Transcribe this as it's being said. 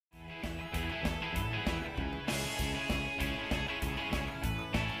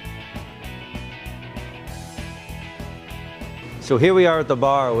So here we are at the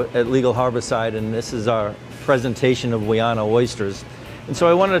bar at Legal Harborside, and this is our presentation of WiAnno Oysters. And so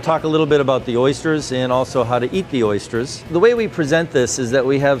I wanted to talk a little bit about the oysters and also how to eat the oysters. The way we present this is that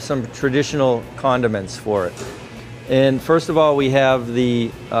we have some traditional condiments for it. And first of all, we have the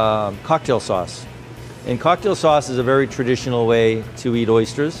cocktail sauce. And cocktail sauce is a very traditional way to eat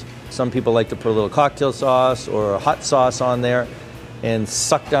oysters. Some people like to put a little cocktail sauce or a hot sauce on there and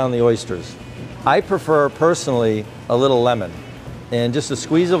suck down the oysters. I prefer personally a little lemon. And just a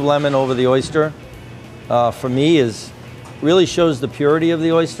squeeze of lemon over the oyster, for me, really shows the purity of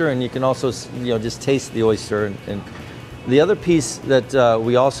the oyster, and you can also just taste the oyster. And the other piece that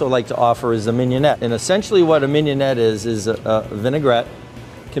we also like to offer is a mignonette. And essentially what a mignonette is a vinaigrette.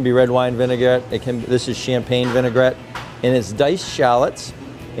 It can be red wine vinaigrette. This is champagne vinaigrette, and it's diced shallots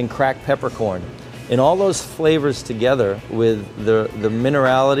and cracked peppercorn. And all those flavors together with the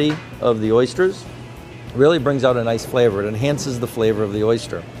minerality of the oysters really brings out a nice flavor. It enhances the flavor of the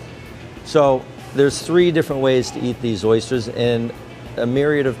oyster. So there's 3 different ways to eat these oysters, and a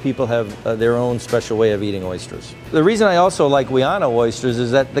myriad of people have their own special way of eating oysters. The reason I also like WiAnno oysters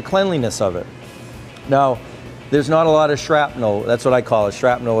is that the cleanliness of it. Now, there's not a lot of shrapnel. That's what I call it,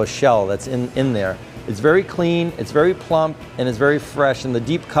 shrapnel, a shell that's in there. It's very clean, it's very plump, and it's very fresh. And the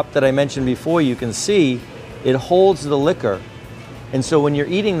deep cup that I mentioned before, you can see it holds the liquor. And so when you're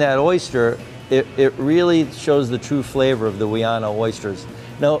eating that oyster, it really shows the true flavor of the WiAnno oysters.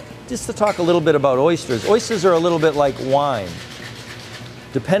 Now, just to talk a little bit about oysters, oysters are a little bit like wine.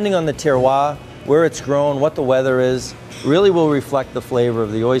 Depending on the terroir, where it's grown, what the weather is, really will reflect the flavor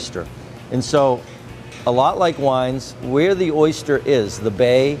of the oyster. And so, a lot like wines, where the oyster is, the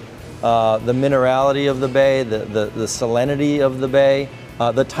bay, the minerality of the bay, the salinity of the bay,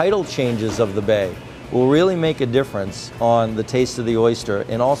 the tidal changes of the bay will really make a difference on the taste of the oyster,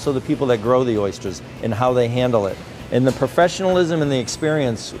 and also the people that grow the oysters and how they handle it. And the professionalism and the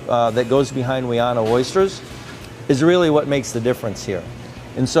experience that goes behind WiAnno Oysters is really what makes the difference here.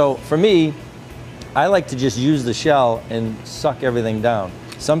 And so for me, I like to just use the shell and suck everything down.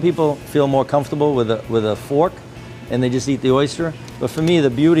 Some people feel more comfortable with a fork and they just eat the oyster. But for me, the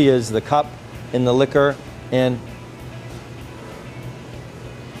beauty is the cup and the liquor, and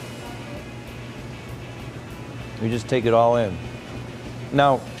you just take it all in.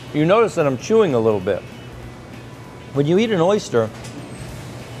 Now, you notice that I'm chewing a little bit. When you eat an oyster,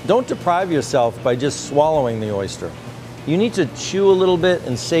 don't deprive yourself by just swallowing the oyster. You need to chew a little bit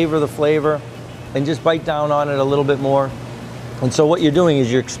and savor the flavor and just bite down on it a little bit more. And so what you're doing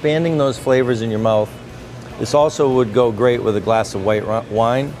is you're expanding those flavors in your mouth. This also would go great with a glass of white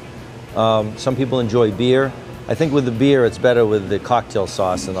wine. Some people enjoy beer. I think with the beer, it's better with the cocktail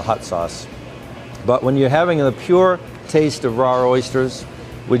sauce and the hot sauce. But when you're having the pure taste of raw oysters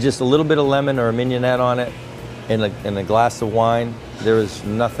with just a little bit of lemon or a mignonette on it and a glass of wine, there is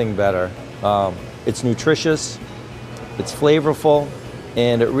nothing better. It's nutritious, it's flavorful,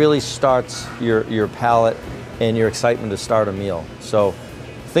 and it really starts your palate and your excitement to start a meal. So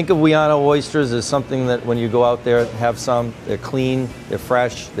think of WiAnno oysters as something that when you go out there, have some. They're clean, they're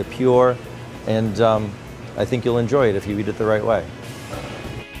fresh, they're pure, and I think you'll enjoy it if you eat it the right way.